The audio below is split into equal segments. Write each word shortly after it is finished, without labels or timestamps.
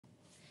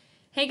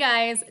Hey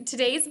guys,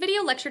 today's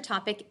video lecture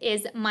topic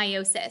is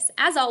meiosis.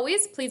 As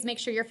always, please make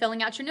sure you're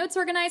filling out your notes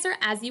organizer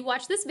as you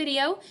watch this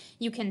video.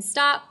 You can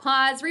stop,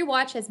 pause,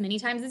 rewatch as many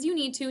times as you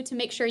need to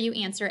make sure you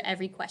answer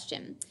every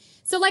question.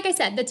 So like I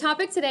said, the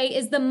topic today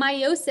is the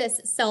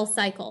meiosis cell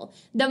cycle.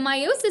 The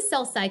meiosis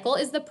cell cycle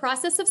is the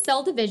process of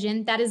cell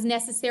division that is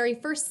necessary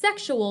for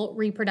sexual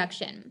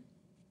reproduction.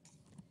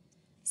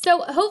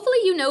 So hopefully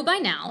you know by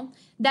now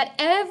that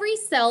every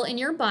cell in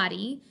your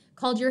body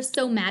called your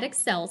somatic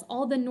cells,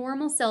 all the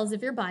normal cells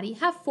of your body,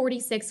 have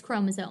 46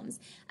 chromosomes.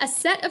 A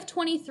set of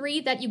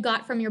 23 that you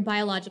got from your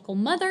biological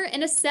mother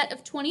and a set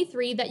of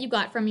 23 that you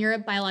got from your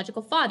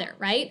biological father,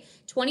 right?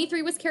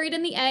 23 was carried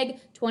in the egg,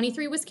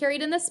 23 was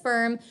carried in the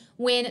sperm.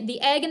 When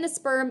the egg and the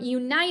sperm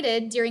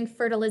united during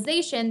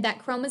fertilization, that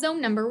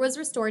chromosome number was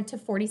restored to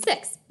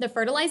 46. The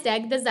fertilized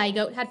egg, the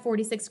zygote, had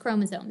 46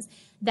 chromosomes.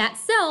 That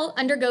cell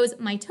undergoes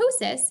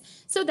mitosis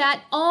so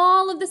that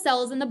all of the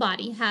cells in the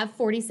body have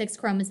 46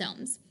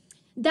 chromosomes.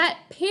 That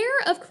pair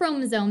of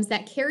chromosomes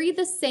that carry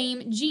the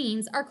same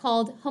genes are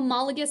called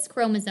homologous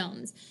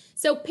chromosomes.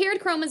 So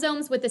paired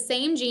chromosomes with the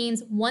same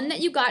genes, one that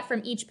you got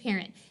from each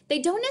parent. They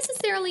don't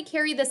necessarily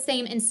carry the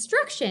same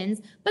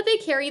instructions, but they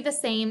carry the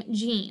same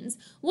genes.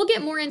 We'll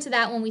get more into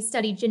that when we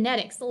study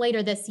genetics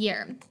later this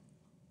year.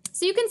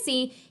 So you can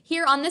see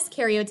here on this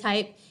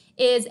karyotype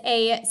is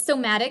a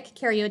somatic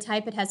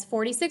karyotype. It has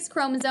 46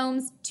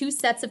 chromosomes, two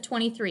sets of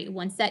 23.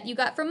 One set you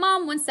got from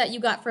mom, one set you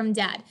got from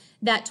dad.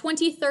 That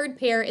 23rd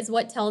pair is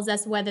what tells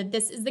us whether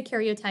this is the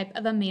karyotype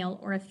of a male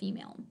or a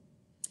female.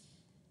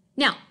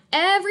 Now,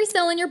 every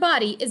cell in your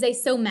body is a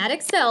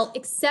somatic cell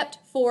except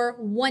for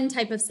one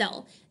type of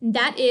cell.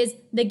 That is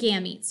the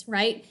gametes,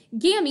 right?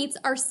 Gametes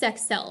are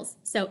sex cells.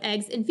 So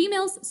eggs in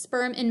females,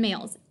 sperm in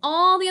males.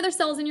 All the other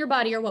cells in your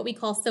body are what we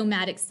call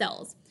somatic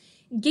cells.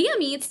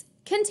 Gametes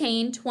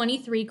contain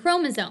 23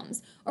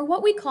 chromosomes, or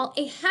what we call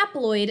a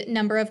haploid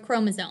number of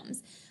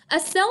chromosomes. A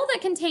cell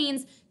that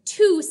contains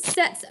two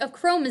sets of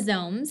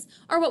chromosomes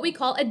are what we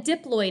call a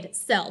diploid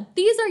cell.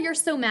 These are your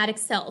somatic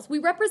cells. We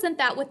represent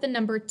that with the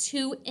number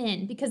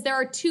 2n because there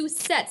are two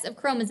sets of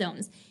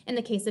chromosomes. In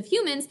the case of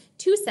humans,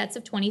 two sets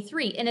of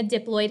 23 in a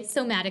diploid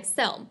somatic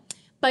cell.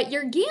 But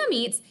your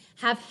gametes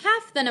have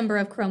half the number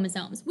of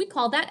chromosomes. We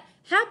call that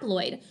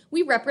haploid.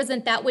 We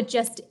represent that with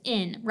just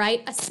n,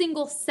 right? A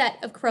single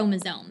set of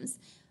chromosomes.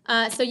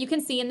 So you can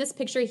see in this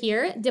picture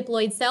here,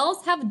 diploid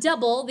cells have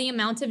double the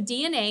amount of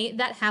DNA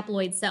that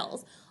haploid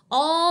cells.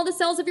 All the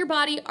cells of your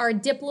body are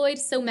diploid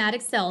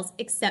somatic cells,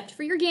 except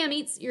for your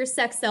gametes, your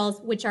sex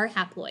cells, which are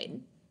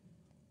haploid.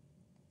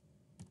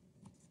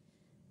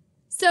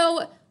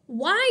 So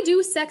why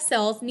do sex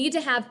cells need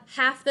to have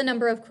half the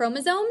number of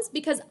chromosomes?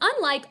 Because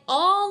unlike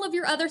all of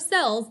your other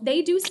cells,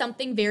 they do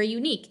something very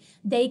unique.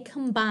 They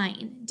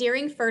combine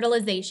during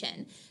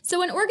fertilization.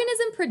 So an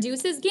organism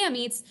produces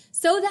gametes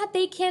so that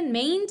they can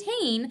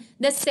maintain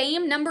the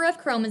same number of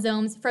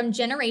chromosomes from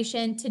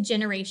generation to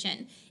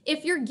generation.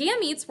 If your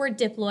gametes were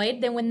diploid,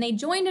 then when they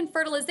joined in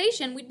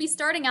fertilization, we'd be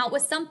starting out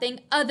with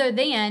something other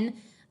than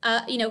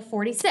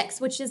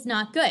 46, which is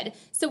not good.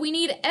 So we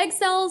need egg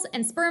cells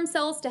and sperm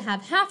cells to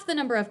have half the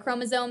number of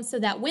chromosomes so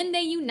that when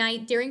they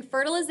unite during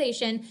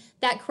fertilization,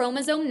 that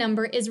chromosome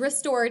number is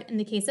restored, in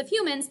the case of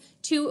humans,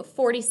 to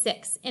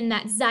 46 in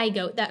that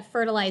zygote, that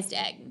fertilized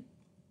egg.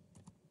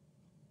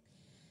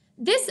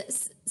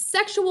 This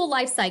sexual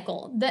life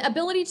cycle, the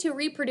ability to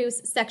reproduce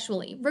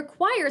sexually,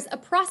 requires a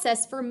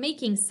process for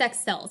making sex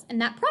cells, and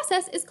that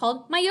process is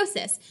called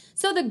meiosis.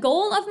 So the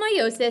goal of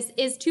meiosis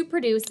is to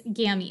produce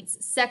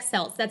gametes, sex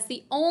cells. That's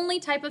the only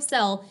type of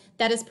cell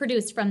that is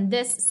produced from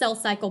this cell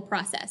cycle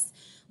process.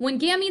 When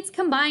gametes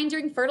combine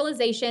during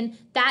fertilization,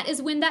 that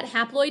is when that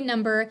haploid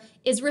number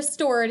is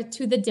restored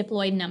to the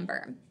diploid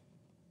number.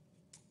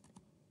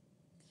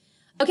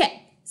 Okay.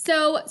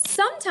 So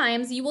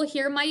sometimes you will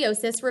hear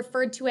meiosis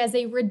referred to as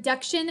a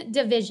reduction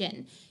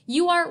division.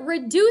 You are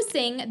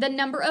reducing the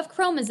number of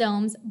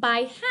chromosomes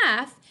by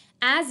half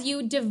as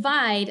you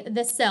divide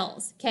the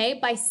cells, okay?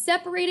 By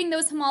separating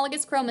those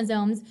homologous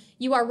chromosomes,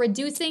 you are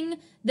reducing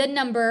the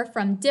number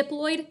from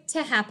diploid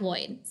to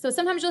haploid. So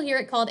sometimes you'll hear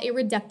it called a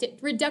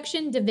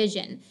reduction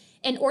division.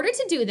 In order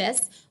to do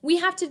this, we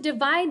have to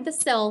divide the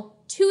cell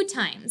 2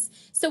 times.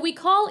 So we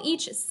call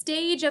each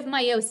stage of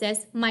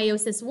meiosis,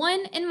 Meiosis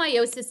I and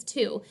Meiosis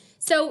II.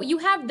 So you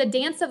have the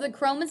dance of the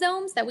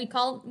chromosomes that we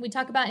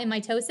talk about in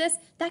mitosis.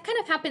 That kind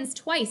of happens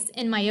twice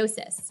in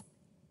meiosis.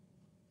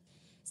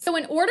 So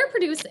in order to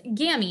produce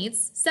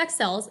gametes, sex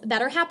cells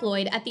that are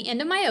haploid at the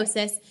end of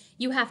meiosis,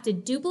 you have to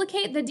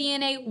duplicate the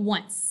DNA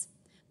once,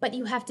 but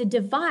you have to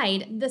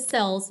divide the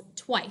cells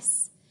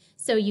twice.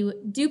 So you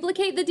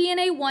duplicate the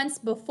DNA once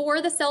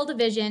before the cell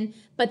division,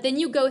 but then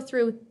you go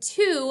through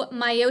 2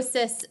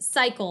 meiosis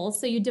cycles,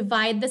 so you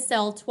divide the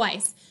cell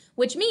twice,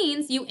 which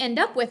means you end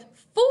up with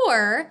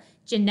 4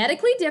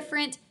 genetically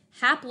different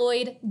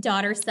haploid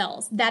daughter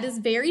cells. That is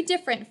very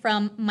different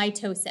from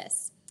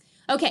mitosis.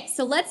 Okay,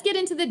 so let's get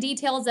into the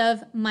details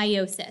of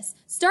meiosis,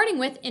 starting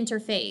with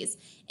interphase.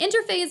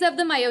 Interphase of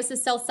the meiosis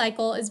cell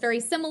cycle is very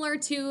similar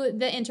to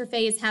the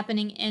interphase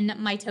happening in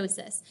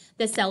mitosis.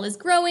 The cell is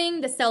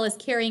growing, the cell is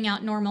carrying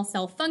out normal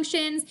cell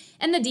functions,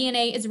 and the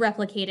DNA is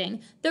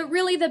replicating.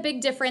 Really the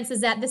big difference is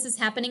that this is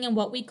happening in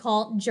what we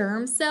call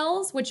germ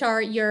cells, which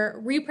are your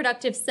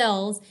reproductive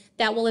cells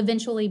that will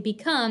eventually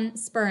become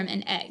sperm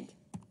and egg.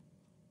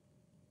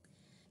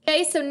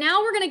 Okay, so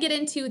now we're going to get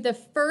into the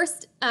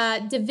first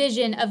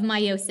division of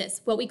meiosis,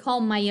 what we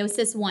call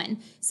Meiosis I.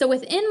 So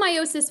within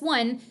Meiosis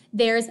I,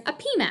 there's a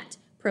PMAT,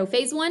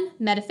 prophase I,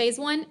 metaphase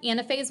I,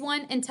 anaphase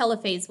I, and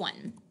telophase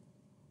I.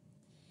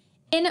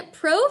 In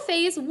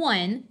prophase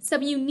I,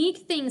 some unique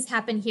things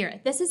happen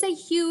here. This is a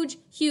huge,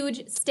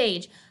 huge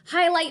stage.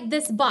 Highlight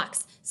this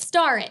box,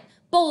 star it,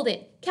 bold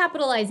it,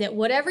 capitalize it,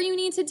 whatever you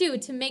need to do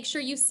to make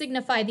sure you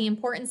signify the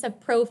importance of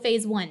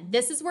prophase I.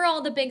 This is where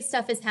all the big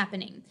stuff is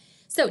happening.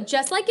 So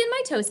just like in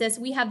mitosis,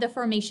 we have the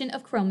formation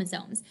of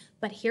chromosomes.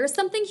 But here's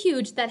something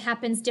huge that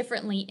happens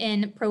differently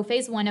in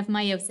prophase I of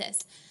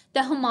meiosis.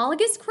 The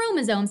homologous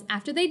chromosomes,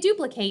 after they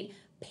duplicate,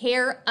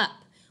 pair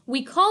up.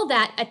 We call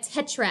that a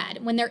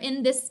tetrad when they're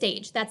in this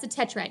stage. That's a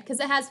tetrad because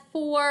it has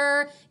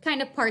 4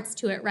 kind of parts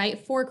to it, right?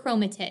 4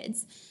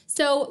 chromatids.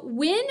 So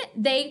when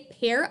they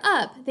pair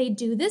up, they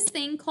do this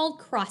thing called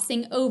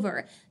crossing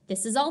over.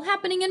 This is all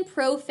happening in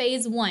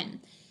prophase I.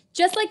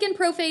 Just like in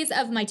prophase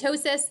of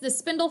mitosis, the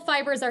spindle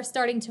fibers are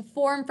starting to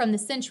form from the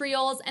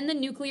centrioles and the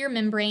nuclear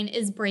membrane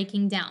is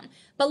breaking down.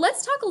 But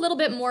let's talk a little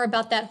bit more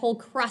about that whole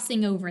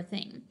crossing over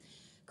thing.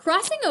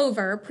 Crossing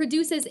over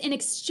produces an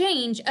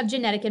exchange of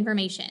genetic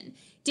information.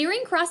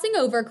 During crossing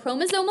over,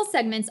 chromosomal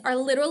segments are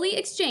literally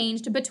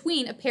exchanged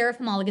between a pair of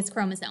homologous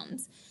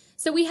chromosomes.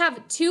 So we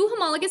have 2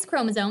 homologous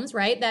chromosomes,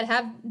 right, that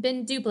have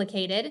been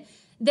duplicated.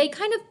 They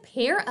kind of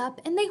pair up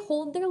and they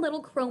hold their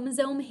little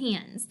chromosome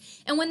hands.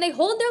 And when they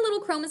hold their little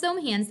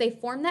chromosome hands, they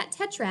form that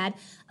tetrad.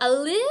 A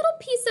little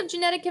piece of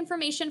genetic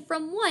information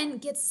from one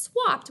gets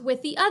swapped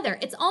with the other.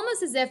 It's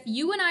almost as if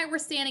you and I were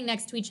standing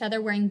next to each other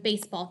wearing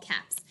baseball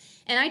caps.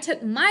 And I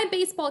took my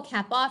baseball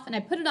cap off and I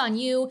put it on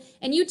you,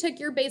 and you took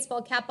your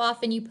baseball cap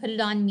off and you put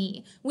it on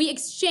me. We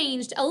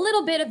exchanged a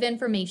little bit of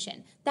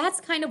information. That's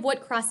kind of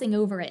what crossing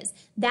over is.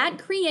 That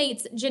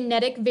creates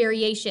genetic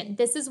variation.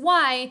 This is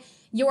why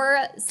your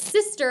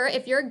sister,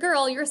 if you're a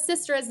girl, your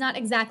sister is not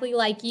exactly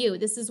like you.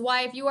 This is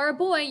why if you are a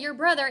boy, your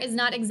brother is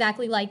not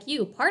exactly like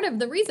you. Part of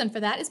the reason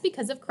for that is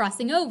because of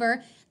crossing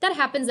over that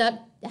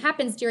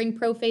happens during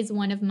prophase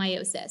I of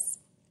meiosis.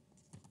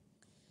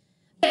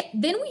 Okay,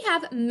 then we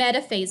have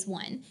metaphase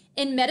I.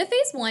 In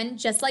metaphase I,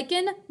 just like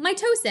in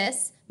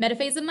mitosis,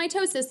 metaphase of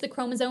mitosis, the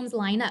chromosomes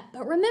line up.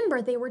 But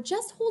remember, they were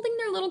just holding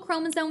their little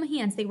chromosome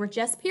hands. They were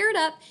just paired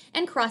up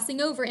and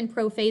crossing over in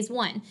prophase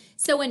I.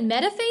 So in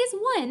metaphase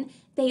I,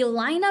 they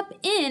line up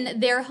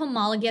in their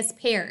homologous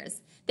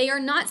pairs. They are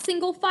not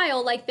single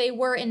file like they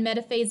were in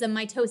metaphase of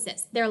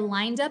mitosis. They're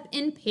lined up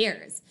in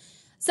pairs.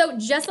 So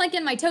just like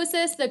in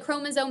mitosis, the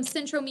chromosome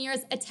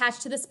centromeres attach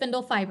to the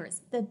spindle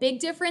fibers. The big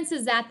difference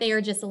is that they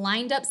are just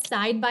lined up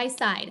side by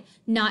side,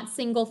 not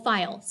single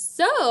file.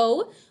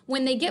 So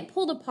when they get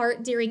pulled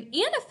apart during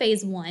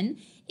anaphase I,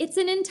 it's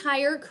an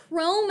entire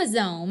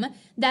chromosome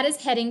that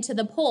is heading to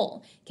the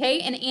pole. Okay,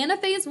 in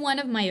anaphase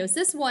I of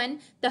meiosis I,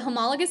 the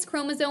homologous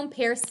chromosome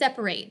pairs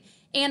separate,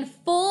 and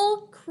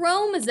full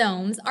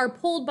chromosomes are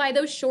pulled by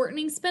those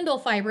shortening spindle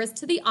fibers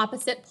to the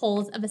opposite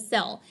poles of a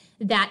cell.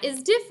 That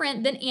is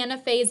different than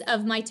anaphase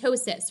of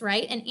mitosis,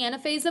 right? In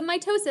anaphase of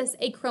mitosis,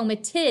 a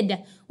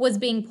chromatid was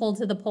being pulled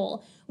to the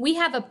pole. We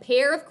have a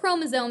pair of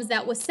chromosomes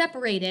that was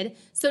separated,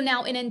 so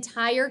now an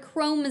entire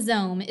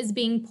chromosome is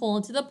being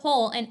pulled to the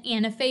pole in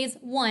anaphase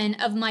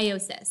I of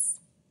meiosis.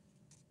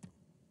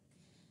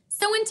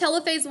 So in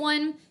telophase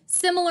I,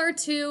 similar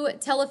to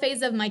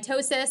telophase of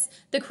mitosis,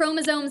 the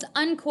chromosomes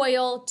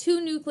uncoil,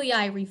 2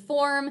 nuclei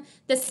reform,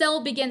 the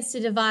cell begins to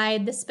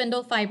divide, the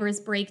spindle fibers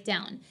break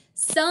down.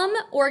 Some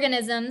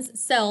organisms,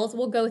 cells,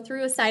 will go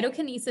through a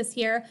cytokinesis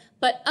here,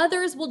 but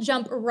others will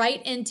jump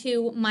right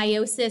into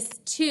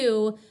Meiosis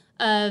II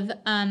of,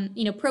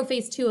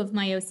 prophase II of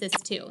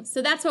Meiosis II.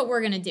 So that's what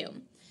we're going to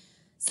do.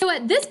 So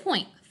at this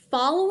point,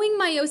 following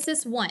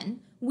Meiosis I,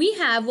 we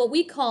have what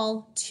we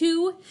call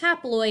 2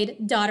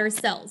 haploid daughter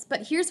cells.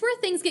 But here's where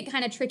things get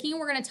kind of tricky, and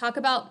we're going to talk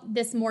about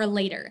this more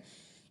later.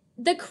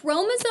 The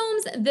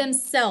chromosomes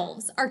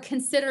themselves are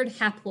considered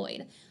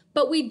haploid,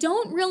 but we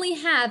don't really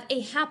have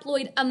a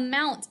haploid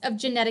amount of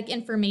genetic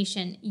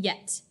information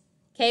yet.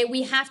 Okay,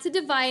 we have to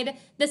divide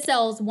the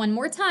cells one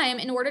more time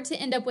in order to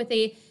end up with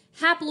a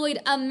haploid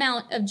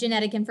amount of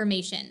genetic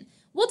information.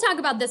 We'll talk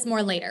about this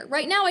more later.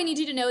 Right now, I need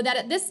you to know that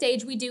at this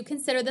stage, we do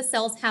consider the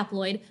cells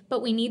haploid,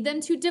 but we need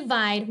them to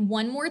divide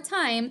one more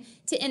time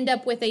to end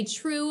up with a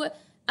true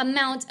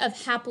amount of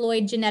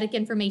haploid genetic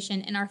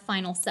information in our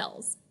final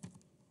cells.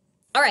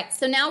 All right,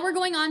 so now we're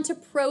going on to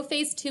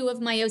prophase II of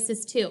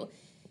Meiosis II.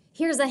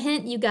 Here's a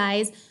hint, you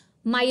guys.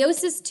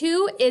 Meiosis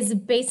II is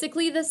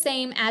basically the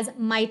same as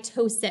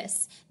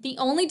mitosis. The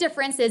only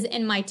difference is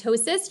in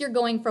mitosis, you're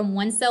going from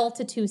 1 cell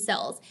to 2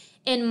 cells.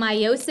 In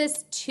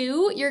meiosis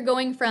II, you're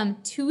going from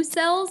 2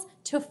 cells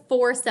to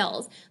 4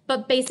 cells.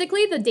 But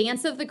basically, the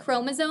dance of the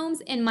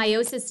chromosomes in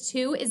meiosis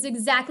II is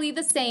exactly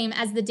the same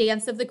as the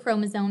dance of the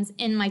chromosomes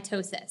in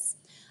mitosis.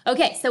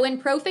 Okay, so in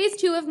prophase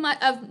 2 of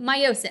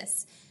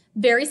meiosis,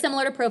 very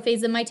similar to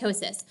prophase and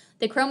mitosis.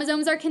 The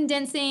chromosomes are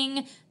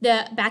condensing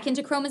back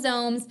into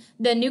chromosomes.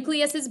 The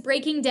nucleus is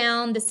breaking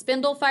down. The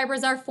spindle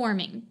fibers are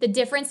forming. The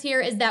difference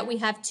here is that we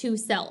have 2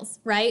 cells,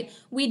 right?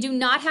 We do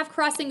not have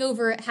crossing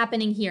over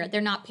happening here. They're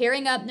not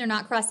pairing up. They're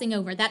not crossing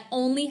over. That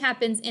only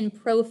happens in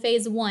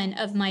prophase 1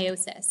 of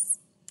meiosis.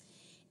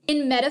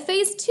 In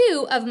metaphase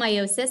 2 of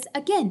meiosis,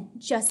 again,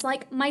 just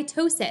like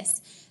mitosis,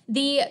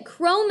 the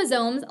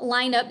chromosomes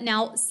line up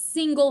now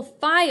single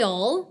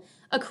file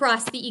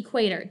across the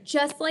equator,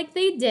 just like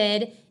they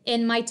did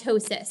in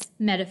mitosis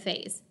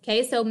metaphase.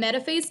 Okay, so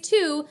metaphase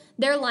 2,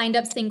 they're lined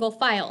up single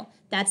file.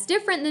 That's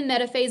different than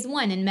metaphase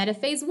 1. In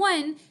metaphase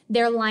 1,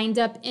 they're lined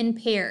up in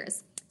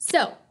pairs.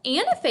 So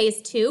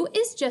anaphase 2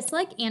 is just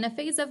like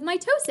anaphase of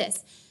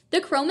mitosis. The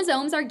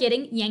chromosomes are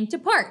getting yanked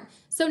apart.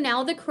 So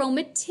now the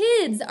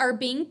chromatids are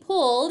being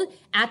pulled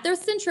at their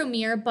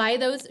centromere by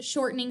those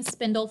shortening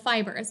spindle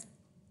fibers.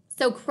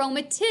 So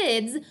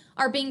chromatids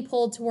are being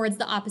pulled towards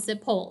the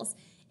opposite poles.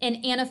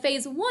 In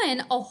anaphase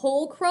 1, a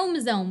whole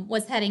chromosome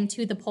was heading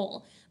to the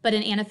pole. But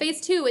in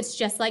anaphase 2, it's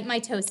just like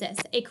mitosis.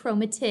 A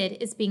chromatid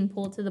is being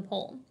pulled to the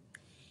pole.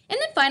 And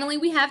then finally,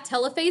 we have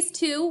telophase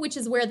 2, which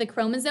is where the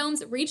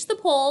chromosomes reach the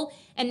pole.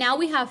 And now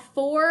we have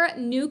 4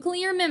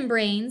 nuclear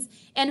membranes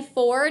and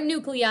 4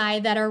 nuclei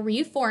that are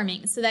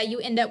reforming so that you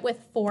end up with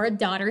 4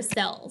 daughter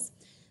cells.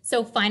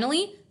 So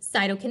finally,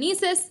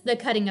 cytokinesis, the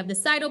cutting of the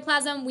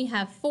cytoplasm, we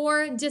have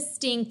 4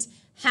 distinct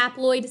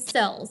haploid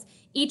cells,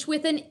 each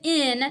with an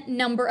N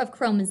number of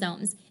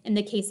chromosomes. In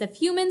the case of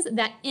humans,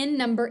 that N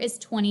number is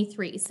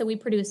 23. So we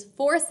produce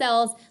 4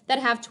 cells that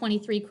have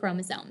 23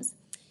 chromosomes.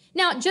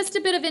 Now, just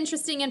a bit of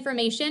interesting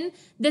information.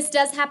 This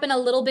does happen a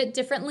little bit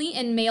differently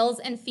in males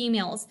and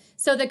females.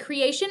 So the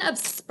creation of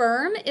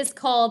sperm is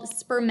called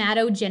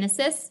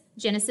spermatogenesis.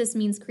 Genesis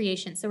means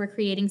creation, so we're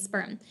creating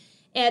sperm.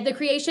 And the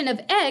creation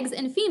of eggs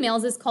in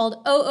females is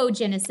called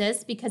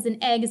oogenesis because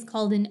an egg is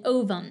called an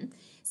ovum.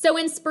 So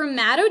in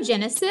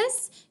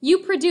spermatogenesis, you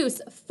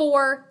produce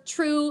 4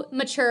 true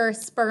mature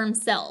sperm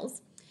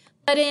cells.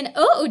 But in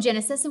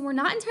oogenesis, and we're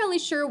not entirely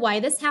sure why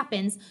this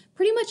happens,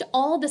 pretty much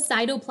all the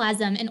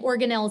cytoplasm and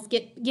organelles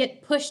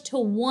get pushed to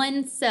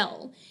 1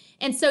 cell.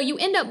 And so you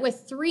end up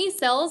with 3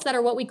 cells that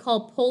are what we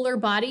call polar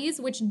bodies,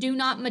 which do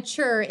not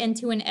mature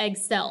into an egg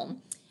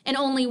cell. And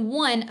only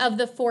 1 of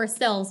the 4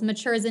 cells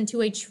matures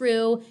into a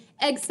true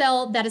egg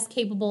cell that is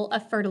capable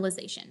of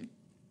fertilization.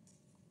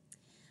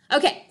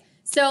 Okay.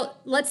 So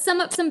let's sum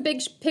up some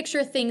big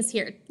picture things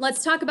here.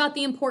 Let's talk about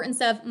the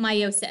importance of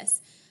meiosis.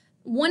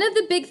 One of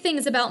the big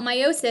things about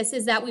meiosis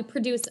is that we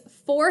produce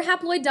 4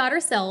 haploid daughter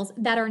cells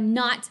that are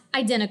not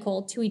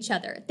identical to each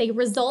other. They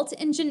result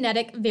in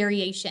genetic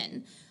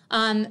variation.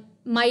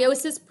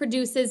 Meiosis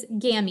produces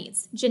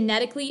gametes,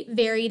 genetically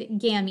varied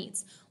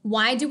gametes.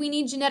 Why do we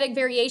need genetic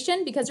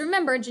variation? Because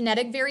remember,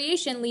 genetic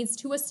variation leads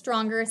to a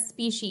stronger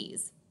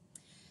species.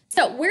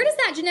 So where does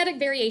that genetic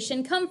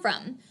variation come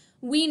from?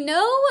 We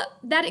know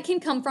that it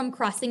can come from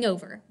crossing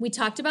over. We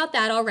talked about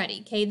that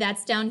already, okay?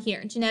 That's down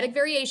here. Genetic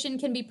variation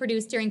can be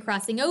produced during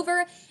crossing over.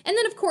 And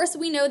then, of course,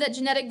 we know that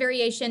genetic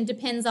variation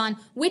depends on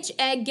which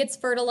egg gets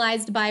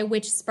fertilized by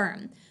which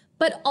sperm.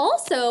 But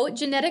also,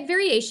 genetic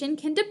variation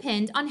can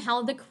depend on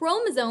how the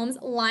chromosomes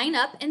line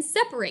up and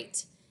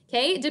separate,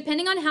 okay?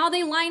 Depending on how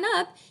they line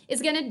up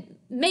is going to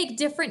make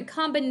different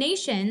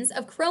combinations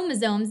of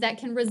chromosomes that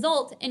can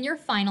result in your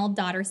final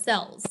daughter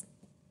cells.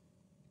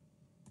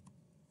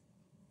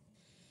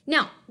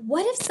 Now,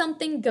 what if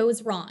something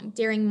goes wrong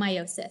during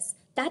meiosis?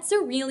 That's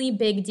a really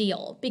big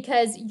deal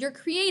because you're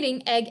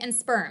creating egg and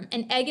sperm,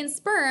 and egg and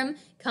sperm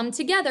come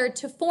together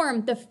to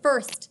form the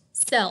first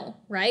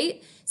cell,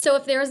 right? So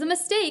if there's a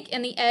mistake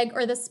in the egg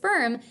or the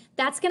sperm,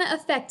 that's going to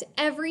affect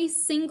every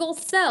single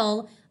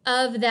cell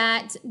of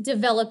that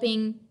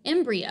developing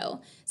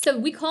embryo. So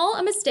we call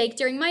a mistake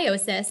during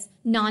meiosis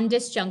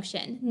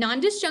non-disjunction.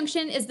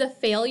 Non-disjunction is the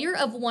failure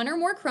of 1 or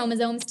more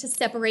chromosomes to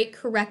separate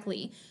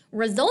correctly,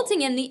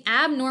 resulting in the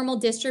abnormal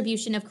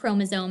distribution of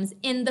chromosomes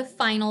in the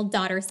final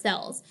daughter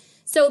cells.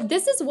 So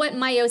this is what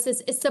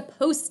meiosis is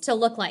supposed to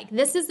look like.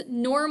 This is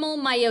normal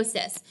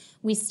meiosis.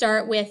 We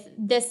start with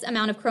this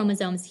amount of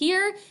chromosomes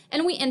here,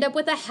 and we end up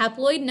with a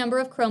haploid number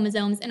of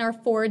chromosomes in our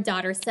 4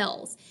 daughter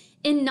cells.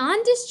 In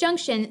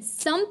non-disjunction,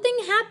 something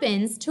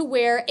happens to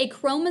where a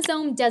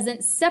chromosome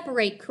doesn't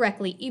separate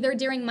correctly, either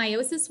during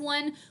meiosis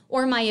I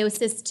or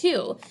meiosis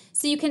II.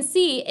 So you can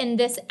see in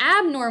this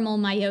abnormal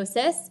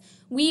meiosis,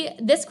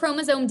 this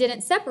chromosome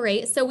didn't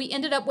separate, so we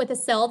ended up with a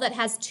cell that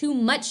has too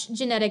much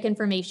genetic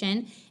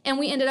information, and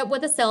we ended up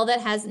with a cell that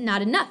has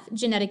not enough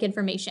genetic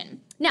information.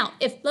 Now,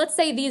 let's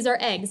say these are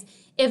eggs.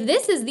 If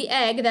this is the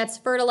egg that's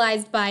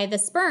fertilized by the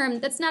sperm,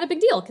 that's not a big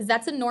deal because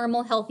that's a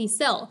normal, healthy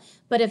cell.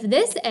 But if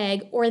this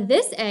egg or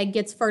this egg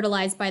gets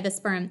fertilized by the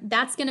sperm,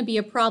 that's going to be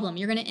a problem.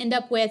 You're going to end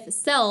up with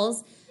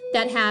cells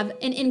that have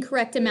an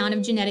incorrect amount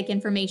of genetic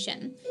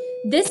information.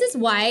 This is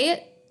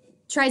why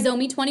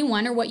trisomy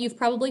 21, or what you've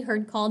probably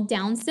heard called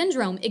Down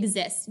syndrome,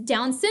 exists.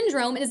 Down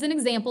syndrome is an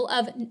example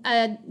of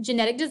a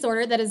genetic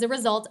disorder that is a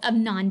result of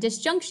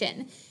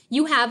non-disjunction.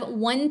 You have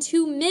one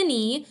too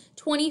many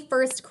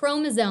 21st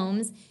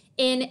chromosomes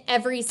in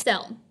every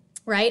cell,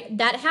 right?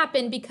 That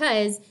happened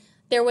because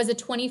there was a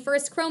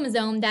 21st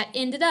chromosome that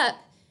ended up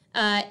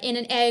in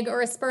an egg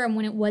or a sperm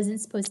when it wasn't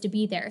supposed to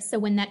be there. So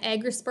when that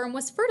egg or sperm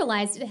was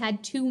fertilized, it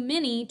had too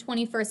many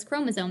 21st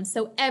chromosomes.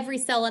 So every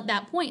cell at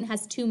that point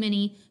has too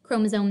many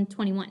chromosome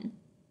 21.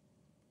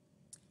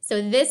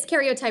 So this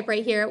karyotype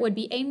right here would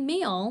be a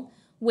male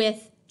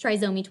with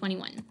trisomy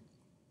 21.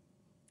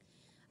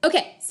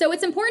 Okay, so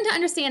it's important to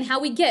understand how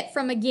we get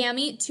from a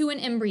gamete to an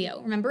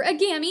embryo. Remember, a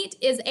gamete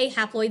is a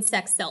haploid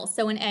sex cell,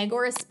 so an egg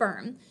or a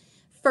sperm.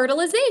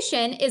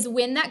 Fertilization is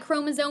when that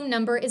chromosome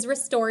number is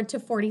restored to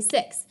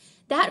 46.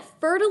 That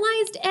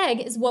fertilized egg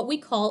is what we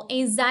call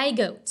a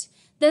zygote.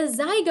 The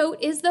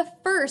zygote is the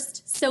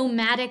first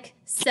somatic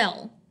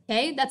cell,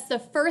 okay? That's the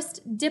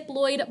first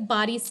diploid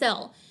body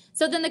cell.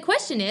 So then the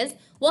question is,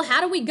 well,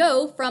 how do we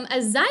go from a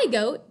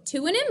zygote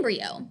to an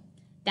embryo?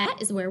 That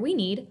is where we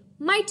need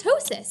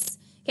mitosis.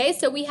 Okay,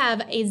 so we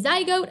have a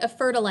zygote, a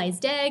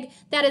fertilized egg,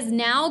 that is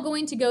now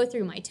going to go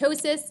through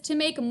mitosis to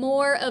make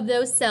more of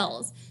those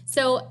cells.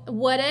 So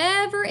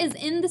whatever is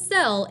in the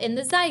cell, in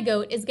the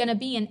zygote, is going to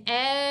be in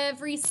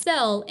every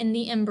cell in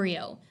the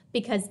embryo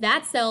because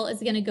that cell is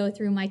going to go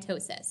through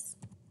mitosis.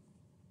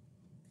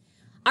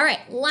 All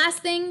right, last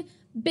thing,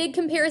 big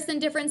comparison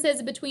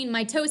differences between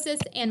mitosis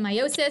and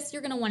meiosis.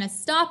 You're going to want to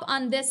stop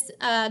on this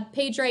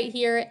page right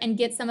here and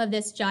get some of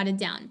this jotted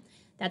down.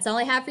 That's all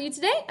I have for you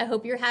today. I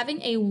hope you're having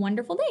a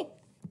wonderful day.